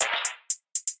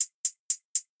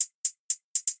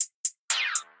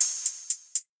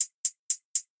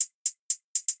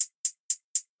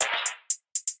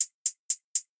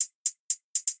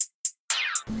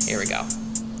Here we go.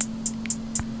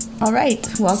 All right.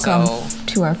 Welcome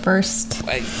to our first.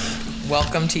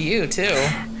 Welcome to you, too.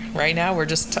 Right now, we're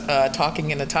just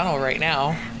talking in a tunnel right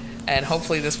now. And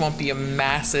hopefully this won't be a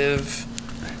massive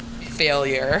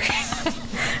failure.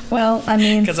 Well, I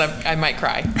mean... Because I might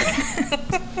cry.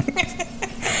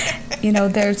 You know,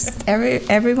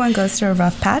 everyone goes through a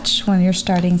rough patch when you're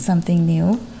starting something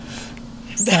new.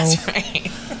 That's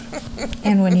right.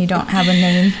 And when you don't have a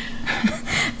name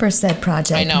for said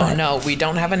project. I know, no, we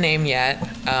don't have a name yet.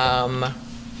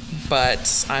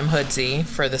 But I'm Hoodsie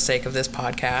for the sake of this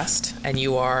podcast. And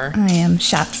you are? I am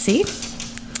Schatzi.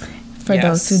 For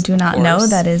those who do not know,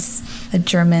 that is a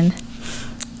German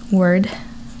word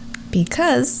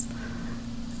because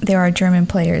there are German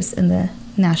players in the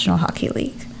National Hockey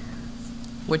League.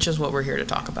 Which is what we're here to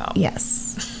talk about.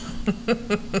 Yes.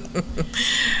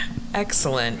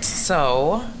 Excellent.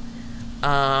 So,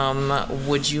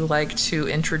 would you like to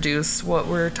introduce what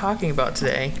we're talking about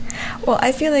today? Well,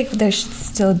 I feel like there should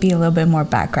still be a little bit more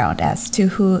background as to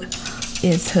who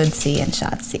is Hoodsie and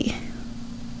Schatzi.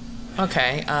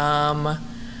 Okay.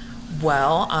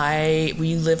 Well,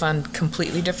 we live on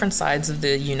completely different sides of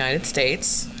the United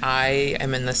States. I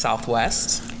am in the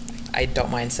Southwest. I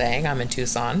don't mind saying I'm in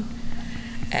Tucson.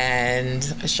 And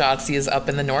Schatzi is up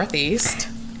in the Northeast.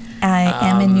 I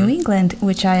am in New England,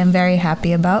 which I am very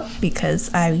happy about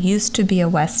because I used to be a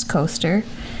West Coaster,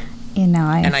 and now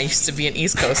I used to be an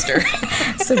East Coaster.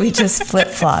 So we just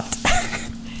flip-flopped.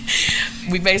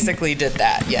 We basically did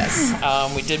that, yes.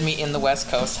 We did meet in the West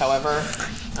Coast, however.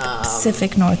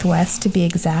 Pacific Northwest, to be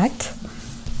exact.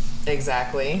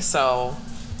 Exactly. So,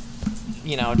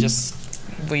 you know,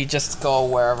 we just go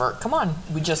wherever. Come on,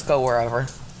 we just go wherever.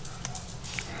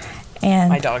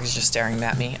 And my dog is just staring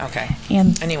at me. Okay.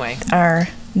 And anyway.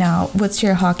 Now, what's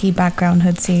your hockey background,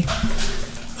 Hoodsie?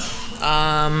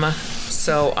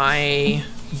 So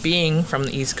being from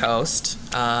the East Coast,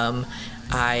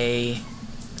 I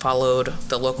followed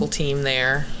the local team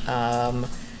there.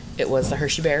 It was the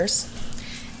Hershey Bears,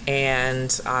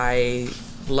 and I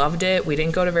loved it. We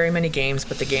didn't go to very many games,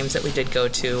 but the games that we did go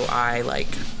to, I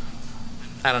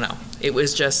don't know. It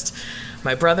was just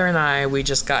my brother and we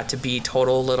just got to be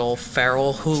total little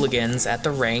feral hooligans at the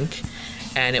rink,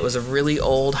 and it was a really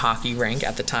old hockey rink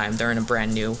at the time. They're in a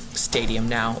brand new stadium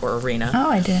now, or arena. Oh,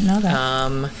 I didn't know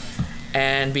that.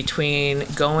 And between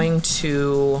going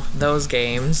to those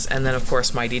games and then, of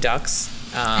course, Mighty Ducks,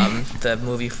 the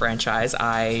movie franchise,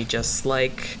 I just I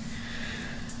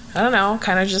don't know,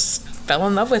 kind of just fell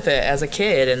in love with it as a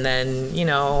kid. And then, you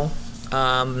know,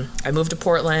 I moved to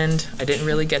Portland. I didn't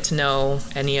really get to know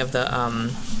any of the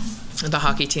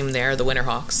hockey team there, the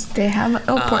Winterhawks. They have,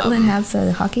 Portland has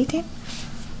a hockey team?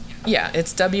 Yeah,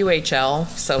 it's WHL,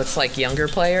 so it's like younger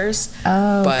players.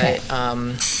 Oh, okay.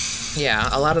 But, yeah,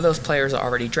 a lot of those players are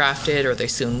already drafted, or they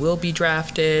soon will be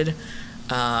drafted.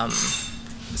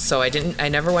 So I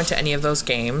never went to any of those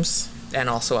games, and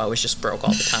also I was just broke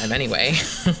all the time anyway.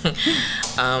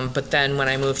 But then when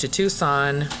I moved to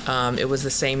Tucson, it was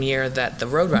the same year that the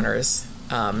Roadrunners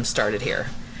started here.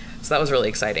 So that was really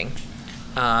exciting.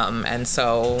 And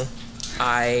so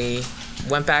I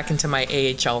went back into my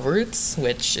AHL roots,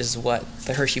 which is what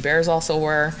the Hershey Bears also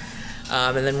were.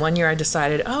 And then one year I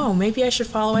decided, maybe I should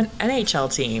follow an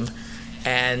NHL team.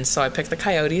 And so I picked the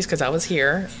Coyotes because I was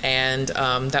here, and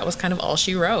that was kind of all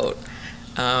she wrote.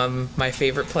 My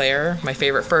favorite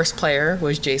first player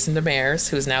was Jason Demers,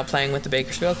 who's now playing with the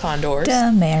Bakersfield Condors.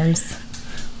 Demers.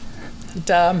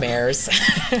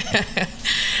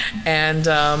 And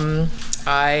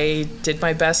I did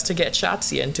my best to get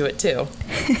Schatzi into it too.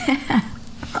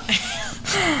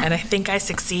 And I think I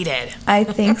succeeded. I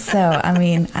think so. I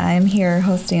mean, I'm here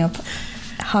hosting a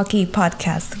hockey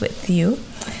podcast with you.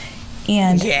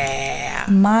 And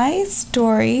my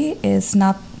story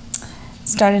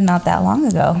started not that long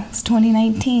ago. It's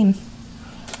 2019.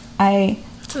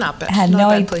 It's not bad.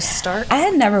 Not a bad place to start. I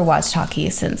had never watched hockey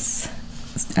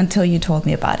until you told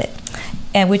me about it.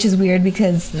 And which is weird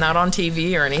because... Not on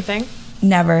TV or anything?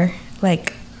 Never. Wow.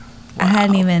 I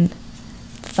hadn't even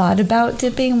thought about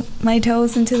dipping my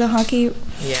toes into the hockey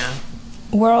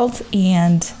world,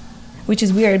 and which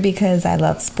is weird because I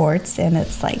love sports and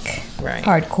it's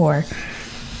hardcore.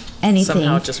 Anything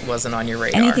somehow it just wasn't on your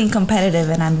radar. Anything competitive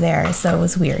and I'm there, so it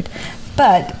was weird.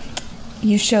 But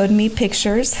you showed me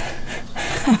pictures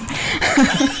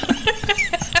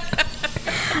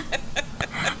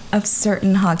of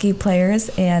certain hockey players,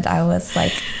 and I was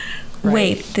like,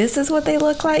 wait, this is what they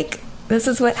look like? This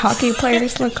is what hockey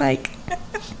players look like?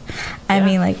 I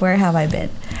mean, where have I been?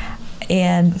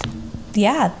 And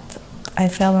I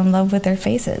fell in love with their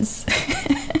faces.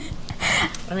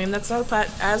 I mean, that's not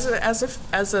bad. As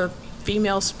a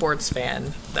female sports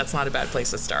fan, that's not a bad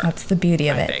place to start. That's the beauty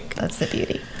of I it. think. That's the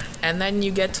beauty. And then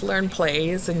you get to learn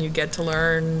plays, and you get to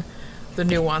learn the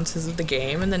nuances of the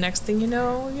game, and the next thing you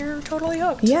know, you're totally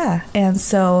hooked. Yeah, and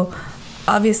so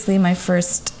obviously my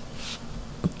first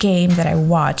game that I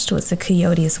watched was the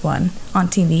Coyotes one on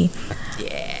TV.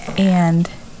 Yeah. And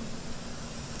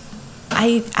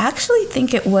I actually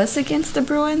think it was against the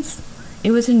Bruins.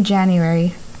 It was in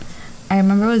January. I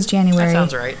remember it was January. That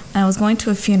sounds right. And I was going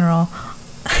to a funeral.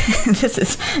 This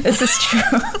is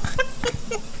true.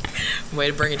 Way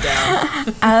to bring it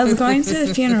down. I was going to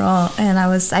the funeral, and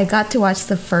I got to watch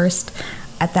the first.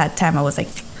 At that time, I was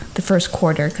like the first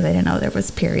quarter because I didn't know there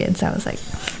was periods. I was like,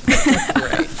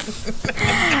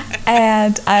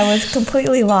 and I was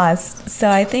completely lost. So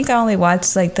I think I only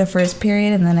watched like the first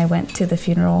period, and then I went to the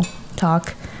funeral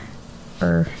talk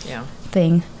or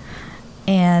thing,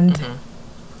 and. Mm-hmm.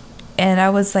 And I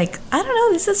was like, I don't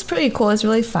know, this is pretty cool. It's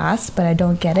really fast, but I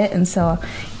don't get it. And so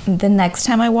the next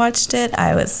time I watched it,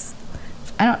 was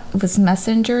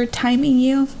Messenger timing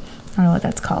you? I don't know what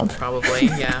that's called. Probably,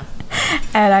 yeah.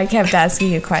 And I kept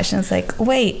asking you questions like,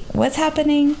 wait, what's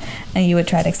happening? And you would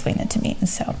try to explain it to me. And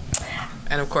so.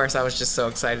 And of course, I was just so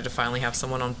excited to finally have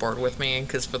someone on board with me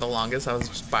because for the longest, I was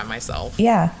just by myself.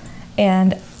 Yeah.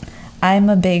 And I'm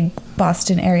a big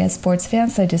Boston area sports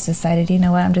fan, so I just decided, you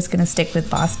know what, I'm just going to stick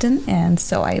with Boston. And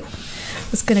so I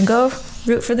was going to go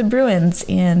root for the Bruins,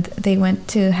 and they went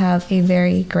to have a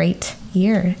very great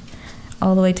year,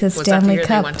 all the way to the Stanley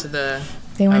Cup.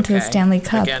 They went to the Stanley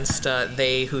Cup. Against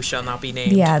they who shall not be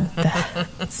named. Yeah,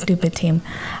 the stupid team.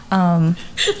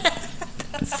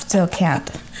 Still can't.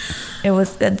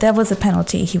 That was a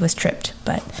penalty. He was tripped,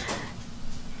 but...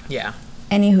 Yeah.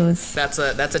 Anywho's that's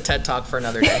a TED Talk for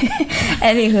another day.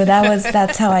 Anywho,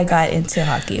 that's how I got into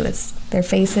hockey. It was their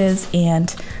faces,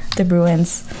 and the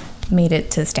Bruins made it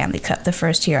to the Stanley Cup the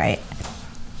first year I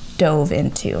dove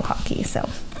into hockey. So,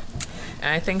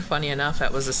 and I think funny enough,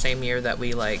 that was the same year that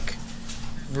we like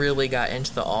really got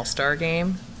into the All-Star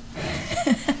game.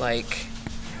 Like,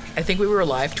 I think we were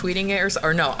live tweeting it,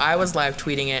 or no, I was live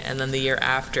tweeting it, and then the year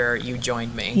after you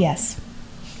joined me. Yes.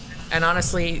 And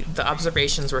honestly, the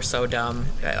observations were so dumb.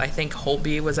 I think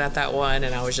Holtby was at that one,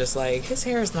 and I was just like, his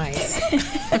hair is nice.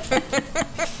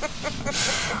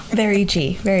 Very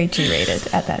G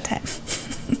rated at that time.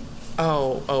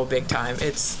 Oh, big time.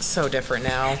 It's so different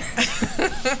now.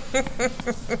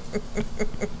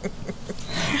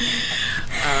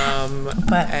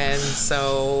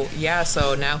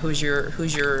 So now who's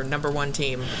your number one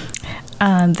team?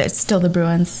 That's still the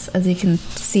Bruins, as you can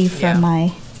see from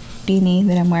my beanie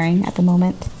that I'm wearing at the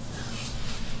moment.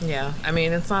 Yeah, I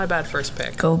mean, it's not a bad first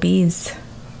pick. Go Bees.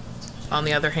 On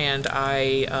the other hand,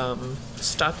 I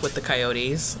stuck with the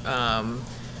Coyotes.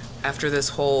 After this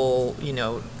whole,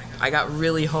 I got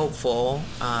really hopeful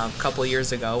a couple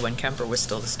years ago when Kemper was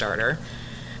still the starter.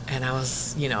 And I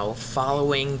was,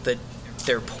 following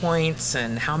their points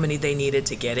and how many they needed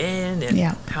to get in and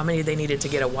how many they needed to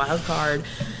get a wild card.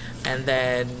 And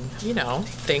then,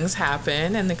 things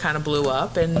happen and they kind of blew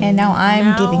up. And now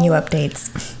I'm giving you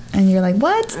updates. And you're like,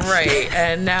 what? Right.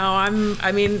 And now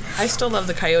I still love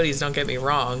the Coyotes, don't get me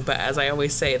wrong. But as I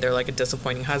always say, they're like a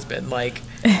disappointing husband. Like,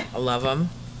 I love them,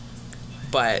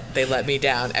 but they let me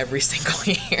down every single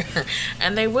year.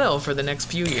 And they will for the next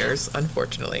few years,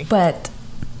 unfortunately. But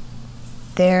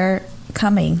they're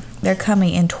coming. They're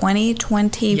coming in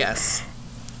 2028. Yes.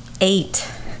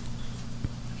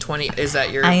 20, is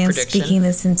that your prediction? I am speaking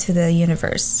this into the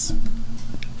universe.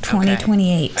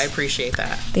 2028. Okay. I appreciate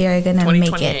that. They are going to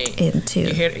make it into...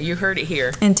 You heard it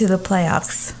here. Into the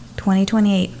playoffs.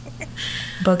 2028.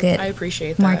 Book it. I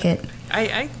appreciate that. Mark it.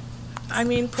 I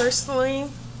mean, personally,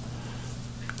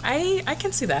 I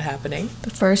can see that happening.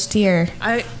 The first year.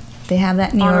 They have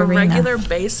that new arena. On a regular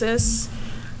basis,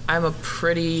 I'm a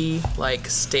pretty,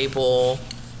 stable,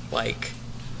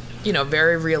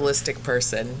 very realistic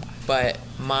person. But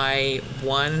my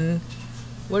one...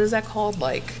 What is that called?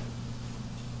 Like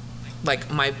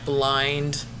my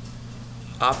blind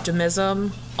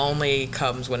optimism only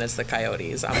comes when it's the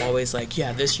Coyotes. I'm always like,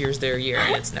 yeah, this year's their year,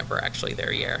 and it's never actually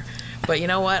their year. But you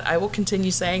know what? I will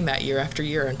continue saying that year after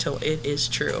year until it is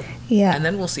true. Yeah. And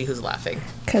then we'll see who's laughing.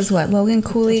 Because what? Logan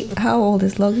Cooley? How old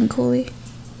is Logan Cooley?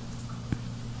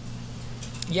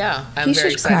 Yeah, I'm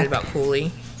very excited about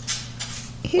Cooley.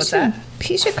 What's that?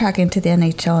 He should crack into the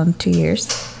NHL in 2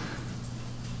 years.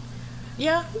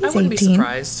 Yeah, I wouldn't be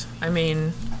surprised. I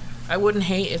mean... I wouldn't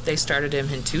hate if they started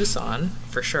him in Tucson,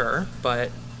 for sure. But,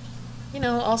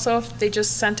 also if they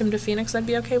just sent him to Phoenix, I'd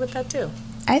be okay with that too.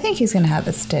 I think he's going to have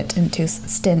a stint in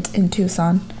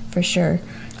Tucson, for sure.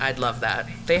 I'd love that.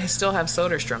 They still have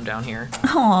Soderstrom down here.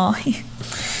 Aw. I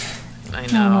know. I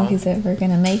don't know if he's ever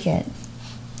going to make it.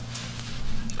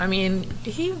 I mean,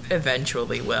 he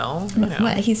eventually will.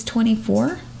 What, he's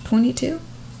 24? 22?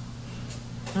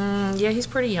 Yeah, he's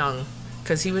pretty young.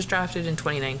 Because he was drafted in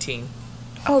 2019.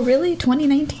 Oh, really?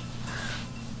 2019?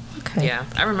 Okay. Yeah,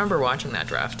 I remember watching that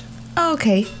draft. Oh,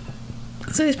 okay.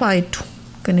 So he's probably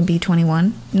going to be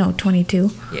 21. No,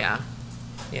 22. Yeah.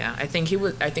 Yeah, I think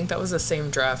that was the same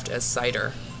draft as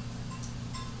Cider.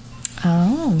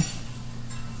 Oh.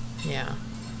 Yeah.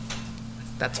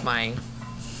 That's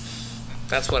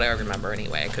what I remember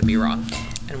anyway. I could be wrong.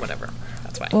 And whatever.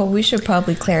 That's fine. Well, we should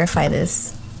probably clarify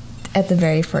this at the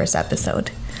very first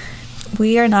episode.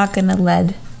 We're not going to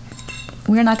let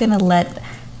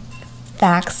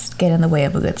facts get in the way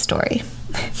of a good story.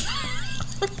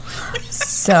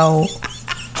 So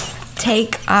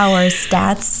take our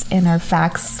stats and our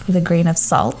facts with a grain of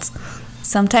salt.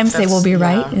 Sometimes they will be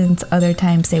right, and other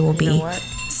times they will be. You know what?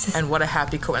 And what a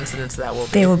happy coincidence that will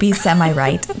be. They will be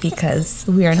semi-right because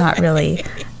we are not really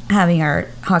having our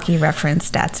hockey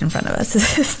reference stats in front of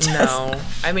us. No.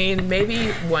 I mean,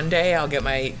 maybe one day I'll get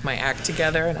my act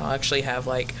together and I'll actually have,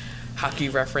 like, hockey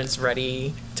reference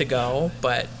ready to go,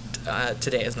 but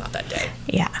today is not that day.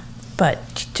 Yeah,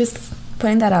 but just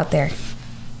putting that out there.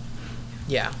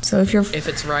 Yeah. So if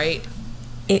it's right,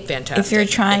 fantastic. If you're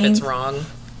trying, if it's wrong,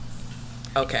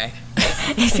 okay.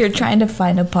 If you're trying to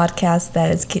find a podcast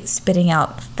that is spitting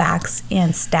out facts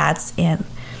and stats and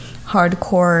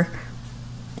hardcore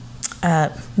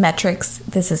metrics,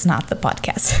 this is not the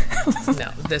podcast.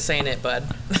 No, this ain't it, bud.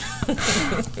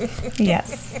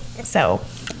 Yes. So,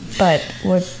 but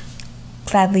would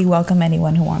gladly welcome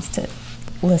anyone who wants to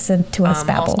listen to us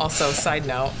babble. Also, side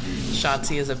note,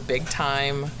 Schatzi is a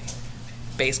big-time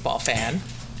baseball fan.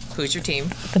 Who's your team?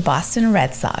 The Boston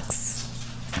Red Sox.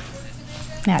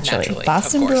 Naturally.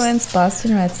 Boston Bruins,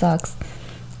 Boston Red Sox.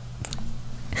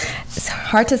 It's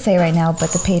hard to say right now,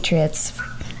 but the Patriots.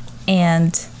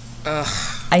 And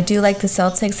I do like the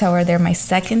Celtics. However, they're my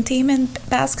second team in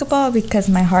basketball because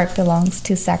my heart belongs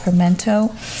to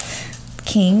Sacramento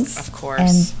Kings. Of course.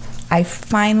 And I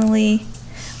finally...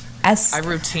 I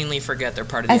routinely forget they're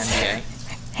part of the NBA.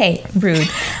 Hey, rude.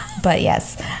 But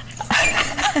yes.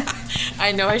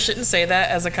 I know I shouldn't say that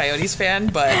as a Coyotes fan,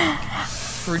 but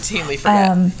routinely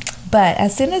forget. But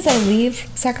as soon as I leave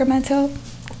Sacramento,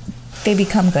 they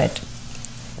become good.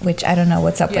 Which I don't know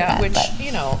what's up with that. Which,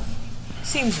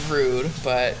 seems rude,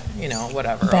 but,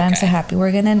 whatever. But okay. I'm so happy.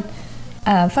 We're going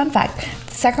to... fun fact.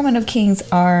 The Sacramento Kings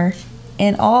are,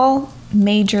 in all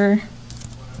major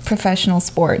professional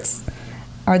sports,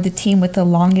 are the team with the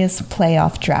longest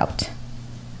playoff drought.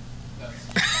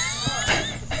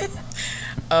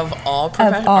 Of all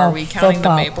are we counting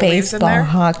football, the Maple Leafs in there? Baseball,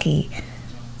 hockey.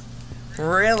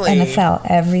 Really? NFL,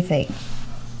 everything.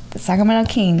 The Sacramento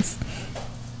Kings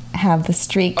have the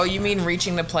streak. Oh, you mean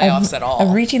reaching the playoffs at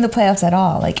all? Reaching the playoffs at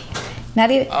all. Like, not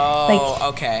even...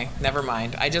 Okay. Never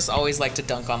mind. I just always like to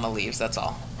dunk on the Leafs, that's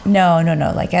all. No.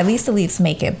 Like, at least the Leafs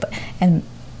make it.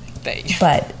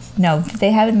 But, no,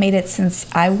 they haven't made it since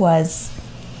I was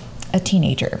a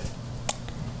teenager.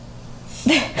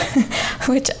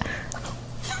 Which...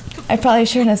 I probably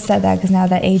shouldn't have said that because now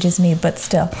that ages me, but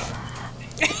still.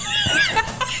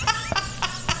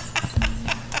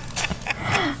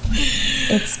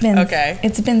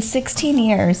 It's been 16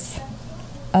 years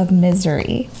of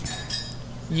misery.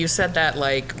 You said that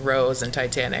like Rose and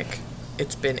Titanic.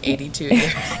 It's been 82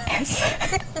 years.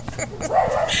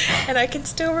 And I can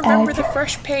still remember the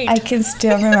fresh paint. I can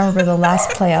still remember the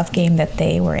last playoff game that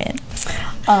they were in.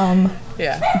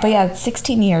 Yeah. But yeah,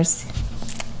 16 years.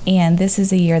 And this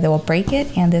is the year that will break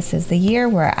it. And this is the year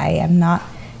where I am not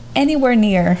anywhere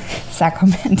near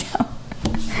Sacramento.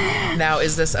 Now,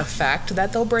 is this a fact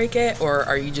that they'll break it? Or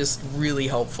are you just really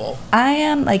hopeful? I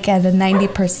am like at a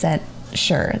 90%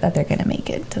 sure that they're going to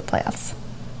make it to the playoffs.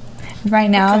 Right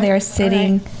now, they're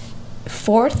sitting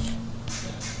fourth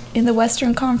in the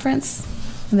Western Conference.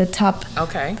 The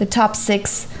top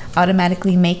six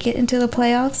automatically make it into the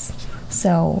playoffs.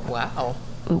 So wow,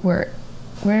 we're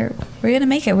gonna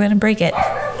make it. We're gonna break it.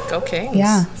 Go Kings.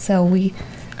 Yeah. So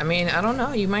I mean, I don't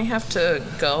know. You might have to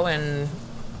go and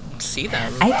see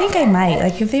them. I think I might.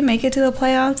 Like, if they make it to the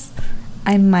playoffs,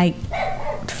 I might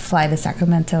fly to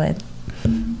Sacramento and.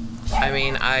 I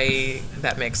mean,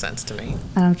 that makes sense to me.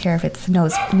 I don't care if it's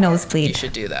nosebleed. You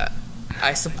should do that.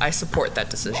 I support that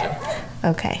decision.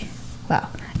 Okay. Well,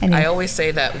 anyway. I always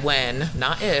say that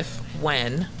not if,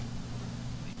 when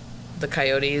the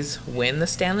Coyotes win the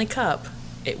Stanley Cup,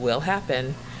 it will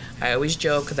happen. I always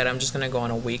joke that I'm just going to go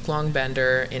on a week-long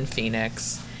bender in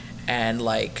Phoenix and,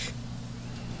 like,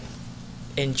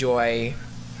 enjoy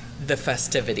the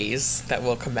festivities that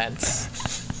will commence.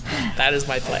 That is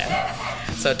my plan.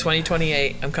 So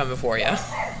 2028, I'm coming for you.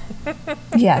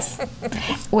 Yes.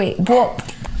 Wait, well,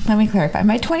 let me clarify.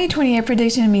 My 2028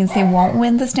 prediction means they won't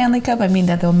win the Stanley Cup. I mean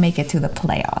that they'll make it to the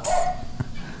playoffs.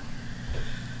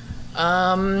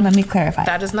 Let me clarify.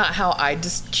 That is not how I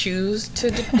just choose to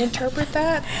interpret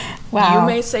that. Wow. You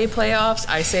may say playoffs.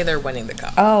 I say they're winning the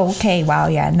cup. Oh, okay. Wow,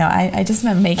 yeah. No, I just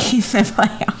meant making the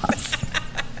playoffs.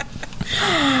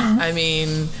 I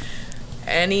mean,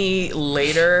 any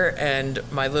later and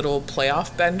my little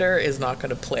playoff bender is not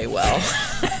going to play well.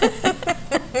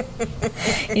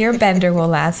 Your bender will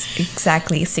last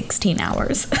exactly 16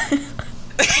 hours.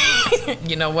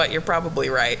 You know what? You're probably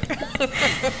right.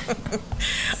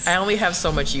 I only have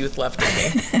so much youth left in me.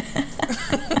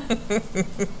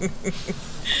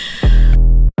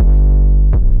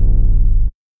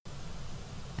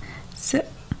 So,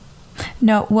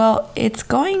 no, well, it's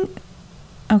going...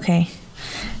 Okay.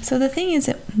 So the thing is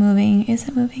it moving? Is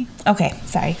it moving? Okay,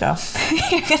 sorry, go.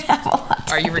 You're going to have a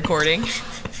lot. Are you recording?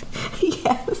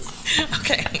 Yes.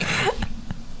 Okay.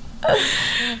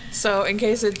 So in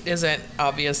case it isn't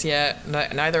obvious yet,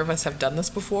 neither of us have done this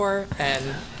before,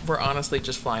 and we're honestly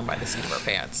just flying by the seat of our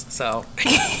pants. So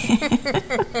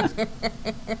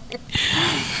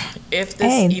if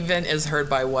this even is heard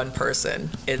by one person,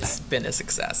 it's been a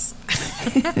success.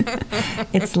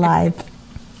 It's live.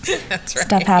 That's right.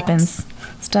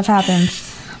 Stuff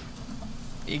happens.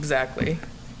 Exactly.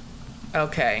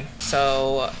 Okay,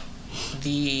 so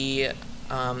the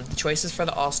choices for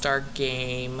the All-Star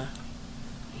game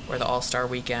or the All-Star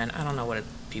weekend, I don't know what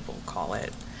people call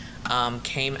it,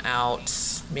 came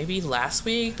out maybe last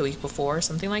week, the week before,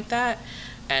 something like that.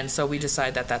 And so we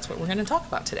decided that that's what we're going to talk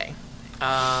about today.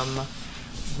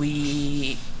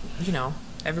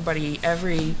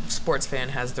 Every sports fan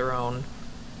has their own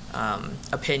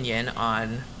opinion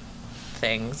on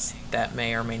things that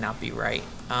may or may not be right.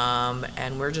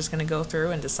 And we're just going to go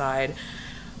through and decide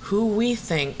who we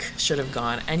think should have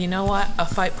gone. And you know what? A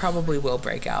fight probably will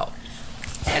break out.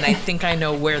 And I think I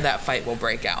know where that fight will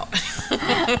break out.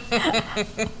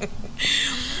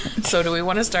 So do we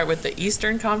want to start with the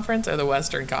Eastern Conference or the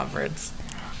Western Conference?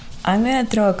 I'm going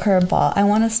to throw a curveball. I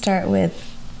want to start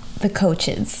with the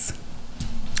coaches.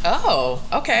 Oh,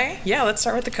 okay. Yeah, let's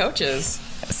start with the coaches.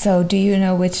 So do you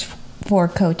know which 4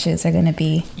 coaches are going to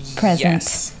be present?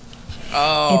 Yes.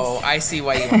 Oh, I see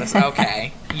why you want to say.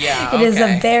 Okay. Yeah, okay. It is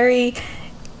a very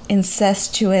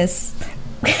incestuous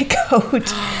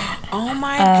coach. Oh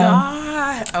my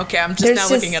God. Okay, I'm just now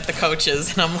looking at the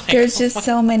coaches and I'm like, there's just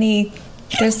so many,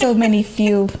 there's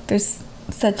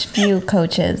such few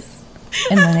coaches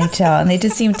in the NHL, and they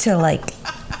just seem to like.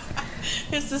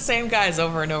 It's the same guys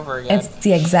over and over again.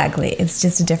 Exactly. It's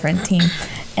just a different team.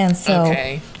 And so,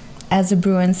 as a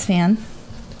Bruins fan,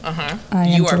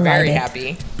 you are very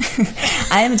happy.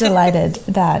 I am delighted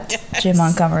that Jim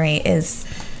Montgomery is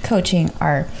coaching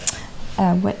our,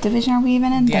 what division are we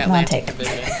even in? The Atlantic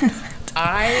division.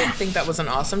 I think that was an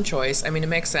awesome choice. I mean, it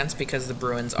makes sense because the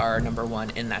Bruins are number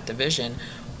 1 in that division.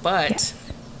 But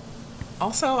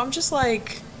also, I'm just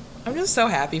so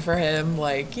happy for him,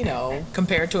 like, you know,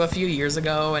 compared to a few years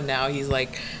ago, and now he's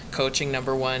like coaching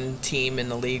number 1 team in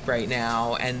the league right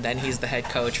now, and then he's the head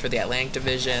coach for the Atlantic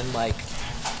division. Like,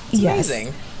 it's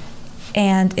amazing.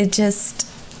 And it just,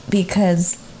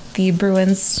 because the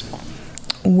Bruins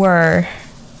were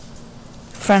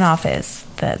front office,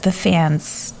 the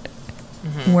fans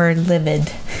were livid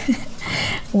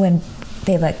when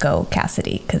they let go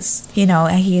Cassidy, because, you know,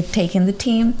 he had taken the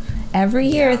team every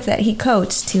year that he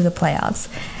coached to the playoffs.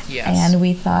 Yes. And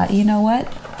we thought, you know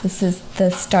what? This is the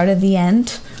start of the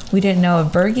end. We didn't know if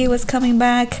Bergie was coming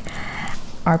back.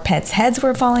 Our pets' heads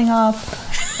were falling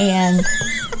off. And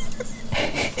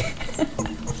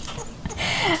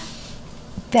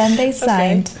then they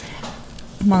signed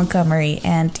Montgomery.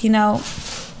 And, you know,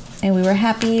 and we were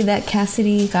happy that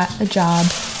Cassidy got a job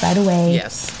right away.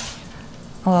 Yes.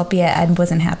 Albeit I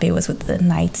wasn't happy it was with the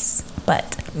Knights,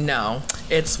 but... No.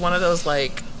 It's one of those,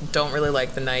 like, don't really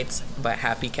like the Knights, but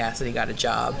happy Cassidy got a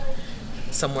job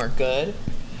somewhere good,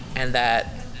 and that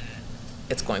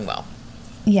it's going well.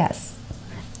 Yes.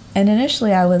 And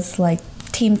initially I was, like,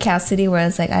 Team Cassidy, where I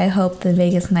was like, I hope the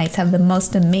Vegas Knights have the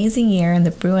most amazing year, and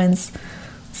the Bruins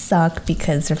suck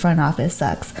because their front office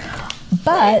sucks.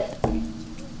 But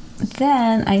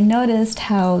then I noticed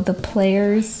how the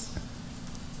players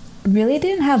really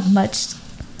didn't have much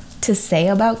to say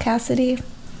about Cassidy.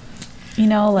 You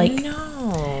know, like...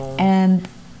 No. And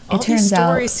it turns out...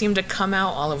 All these stories seem to come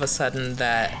out all of a sudden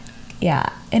that... Yeah.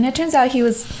 And it turns out he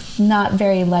was not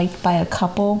very liked by a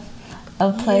couple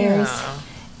of players. Yeah.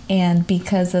 and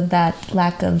because of that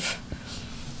lack of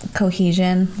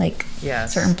cohesion, like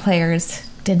certain players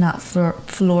did not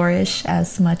flourish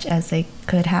as much as they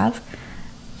could have.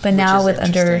 But now with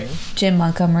under Jim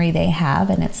Montgomery, they have,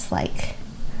 and it's like,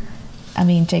 I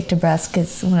mean, Jake DeBrusk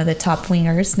is one of the top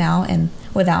wingers now, and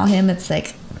without him, it's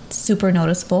like super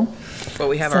noticeable. But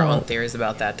we have our own theories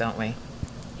about that, don't we?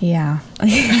 Yeah.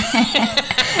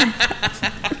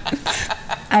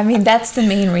 I mean, that's the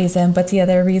main reason, but the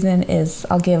other reason is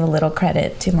I'll give a little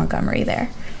credit to Montgomery there.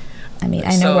 I mean,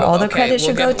 I know where all the credit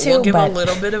should go to, we'll give a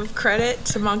little bit of credit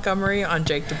to Montgomery on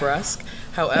Jake DeBrusk.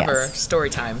 However,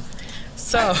 story time.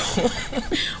 So,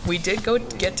 we did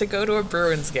get to go to a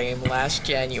Bruins game last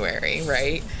January,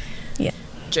 right? Yeah.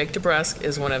 Jake DeBrusk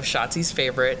is one of Schatzi's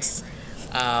favorites.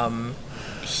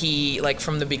 He, like,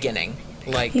 from the beginning.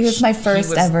 Like, he was my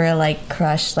first ever, like,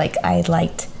 crush. Like, I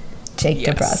liked Jake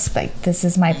DeBrusk. Like, this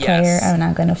is my player. I'm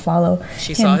not going to follow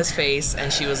She him. saw his face,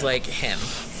 and she was like, him.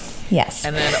 Yes.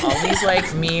 And then all these,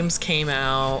 like, memes came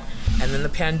out, and then the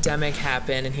pandemic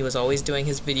happened, and he was always doing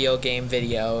his video game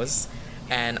videos.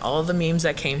 And all the memes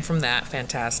that came from that,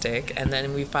 fantastic. And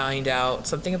then we find out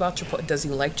something about Chipotle. Does he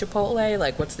like Chipotle?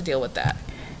 Like, what's the deal with that?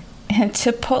 And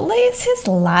Chipotle is his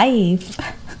life.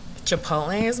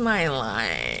 Chipotle is my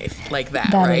life. Like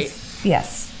that right?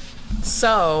 Yes.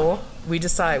 So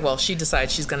she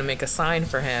decides she's going to make a sign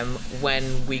for him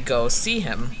when we go see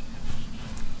him.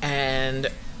 And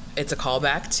it's a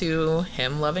callback to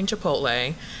him loving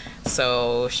Chipotle.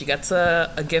 So she gets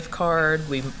a gift card.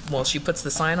 She puts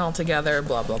the sign all together,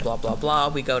 blah, blah, blah, blah, blah.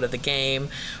 We go to the game.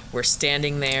 We're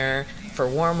standing there for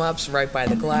warm-ups right by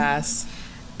the glass.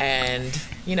 And,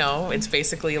 you know, it's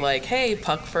basically like, hey,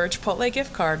 puck for a Chipotle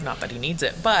gift card. Not that he needs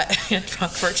it, but puck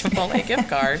for a Chipotle gift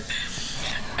card.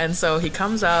 And so he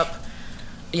comes up,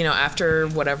 you know, after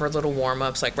whatever little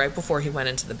warm-ups, like right before he went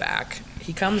into the back.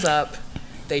 He comes up.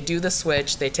 They do the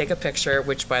switch. They take a picture,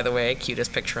 which, by the way,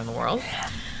 cutest picture in the world.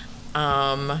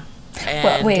 Well,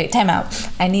 wait, time out.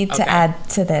 I need to add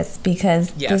to this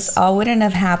because this all wouldn't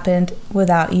have happened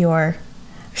without your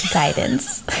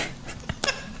guidance.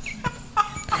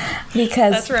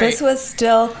 Because this was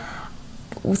still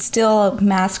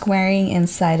mask wearing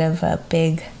inside of a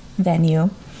big venue.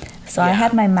 So I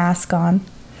had my mask on.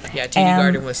 Yeah, TD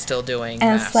Garden was still doing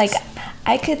masks. It's like,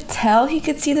 I could tell he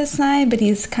could see the sign, but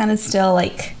he's kind of still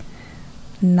like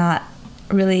not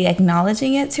really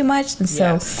acknowledging it too much. And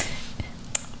so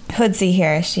Hoodsie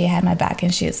here, she had my back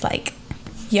and she was like,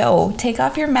 yo, take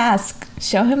off your mask.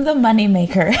 Show him the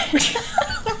moneymaker.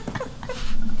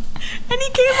 And he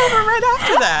came over right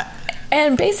after that.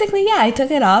 And basically, I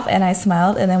took it off and I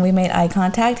smiled and then we made eye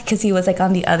contact because he was like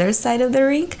on the other side of the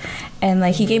rink. And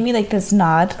like he gave me like this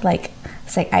nod, like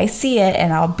it's like I see it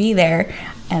and I'll be there.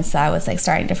 And so I was like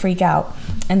starting to freak out.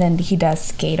 And then he does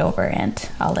skate over and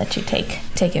I'll let you take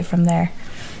it from there.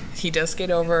 He does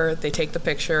skate over. They take the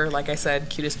picture. Like I said,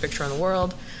 cutest picture in the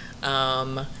world.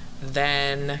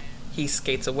 Then he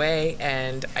skates away,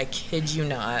 and I kid you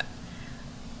not,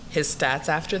 his stats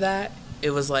after that,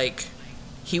 it was like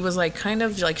he was like kind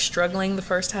of like struggling the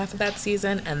first half of that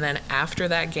season, and then after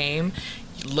that game,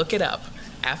 look it up.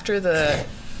 After the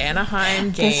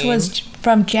Anaheim game, this was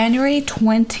from January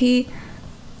 22nd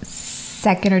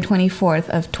or 24th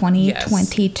of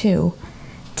 2022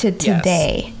 to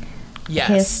today. Yes.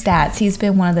 His stats. He's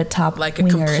been one of the top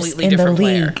wingers in the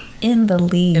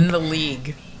league. In the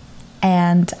league.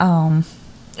 And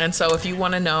so if you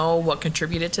want to know what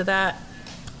contributed to that,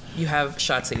 you have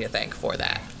Schatzi to thank for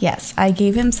that. Yes, I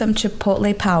gave him some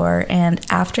Chipotle power, and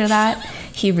after that,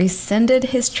 he rescinded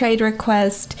his trade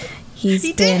request.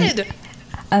 He did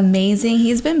amazing.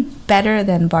 He's been better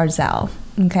than Barzal.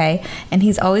 Okay, and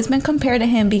he's always been compared to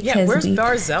him because where's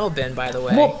Barzal been, by the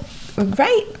way? Well,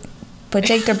 right. But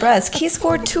Jake DeBrusk, he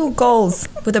scored 2 goals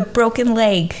with a broken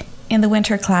leg in the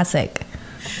Winter Classic.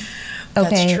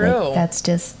 Okay, that's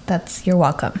true. That's you're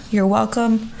welcome. You're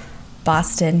welcome,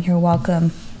 Boston. You're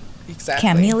welcome, exactly.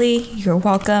 Cam Neely. You're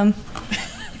welcome.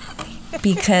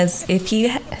 Because if he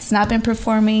has not been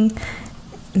performing,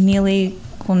 Neely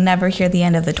will never hear the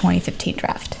end of the 2015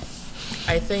 draft.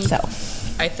 I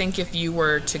think if you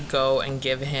were to go and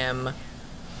give him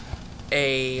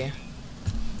a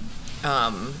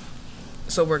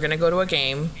so we're going to go to a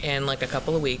game in like a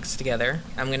couple of weeks together.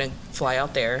 I'm going to fly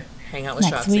out there, hang out with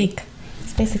Schatzi. Next week.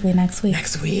 It's basically next week.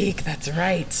 Next week, that's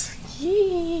right.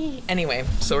 Yee. Anyway,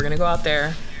 so we're going to go out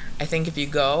there. I think if you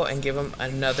go and give him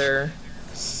another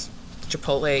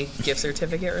Chipotle gift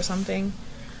certificate or something,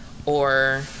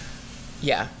 or,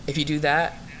 if you do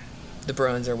that, the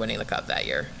Bruins are winning the cup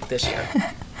this year.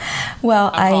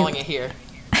 Well, I'm calling it here.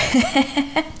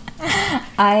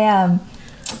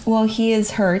 Well, he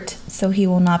is hurt, so he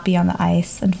will not be on the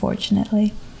ice,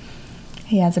 unfortunately.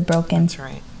 He has a broken That's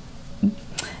right.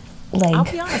 leg. I'll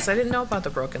be honest, I didn't know about the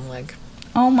broken leg.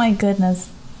 Oh my goodness.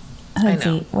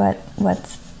 Hoodsie,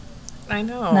 what's... I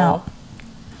know. No.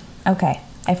 Okay,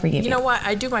 I forgive you. You know what?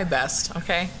 I do my best,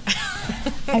 okay?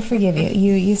 I forgive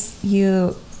you.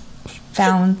 You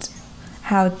found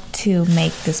how to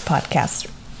make this podcast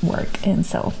work, and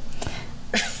so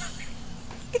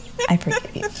I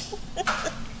forgive you.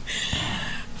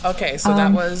 Okay, so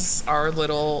that was our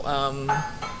little,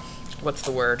 what's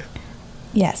the word?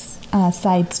 Yes,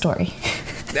 side story.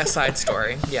 A side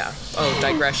story, yeah. Oh,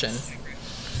 digression.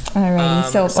 Alrighty,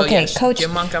 so okay, yes, Coach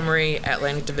Jim Montgomery,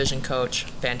 Atlantic Division coach,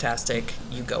 fantastic.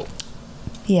 You go.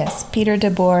 Yes, Peter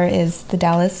DeBoer is the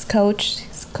Dallas coach.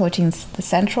 He's coaching the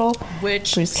Central.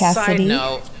 Which, Bruce Cassidy. Side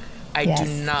note, I do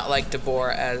not like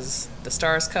DeBoer as the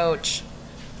Stars coach,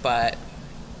 but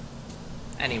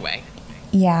anyway.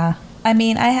 Yeah, I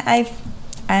mean,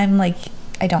 I'm like,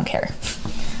 I don't care.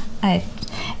 And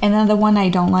then the one I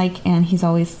don't like, and he's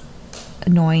always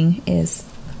annoying, is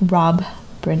Rob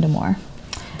Brindamore.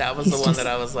 That was the one that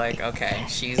I was like, okay,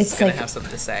 she's going to have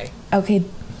something to say. Okay,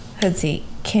 Hoodsie,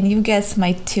 can you guess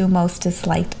my 2 most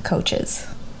disliked coaches?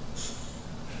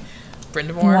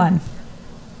 Brindamore? 1.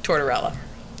 Tortorella.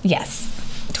 Yes.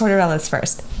 Torella's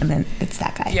first, and then it's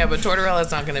that guy. Yeah, but Tortorella's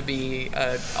not going to be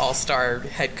an all-star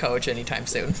head coach anytime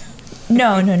soon.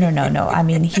 No. I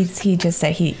mean, he just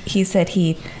said he said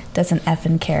he doesn't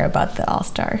effing care about the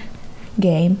all-star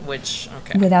game. Which,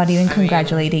 okay. Without even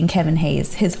congratulating Kevin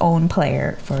Hayes, his own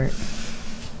player, for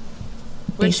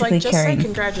basically just carrying. say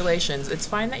congratulations. It's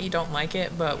fine that you don't like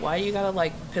it, but why you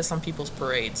gotta piss on people's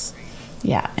parades?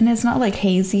 Yeah, and it's not like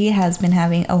Hazy has been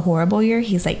having a horrible year.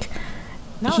 He's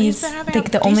he's been having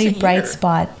the only bright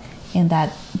spot in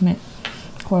that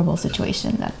horrible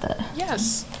situation that the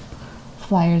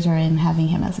Flyers are in, having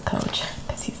him as a coach,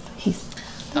 because he's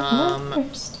the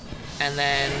worst. And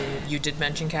then you did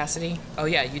mention Cassidy? Oh,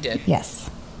 yeah, you did. Yes.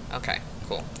 Okay,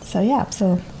 cool.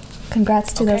 So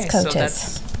congrats to those coaches. So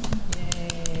that's,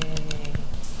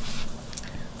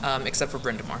 yay. Except for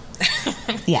Brindamore.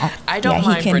 Yeah. I don't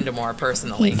mind Brindamore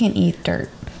personally. He can eat dirt.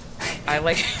 I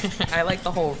like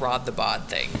the whole Rod the Bod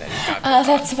thing that he's got.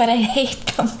 That's what I hate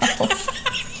the most.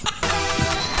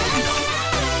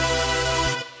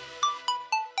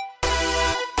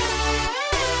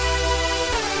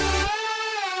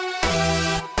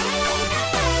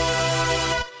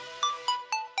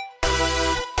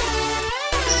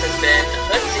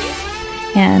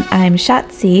 And I'm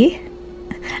Schatzi.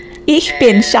 Ich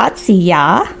bin Schatzi,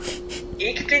 ja.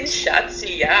 Ich bin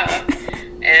Schatzi, ja.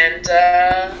 And,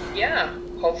 yeah,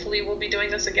 hopefully we'll be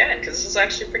doing this again, because this is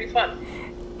actually pretty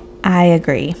fun. I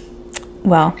agree.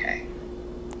 Well, okay.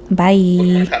 Bye.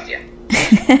 We're gonna cuff you.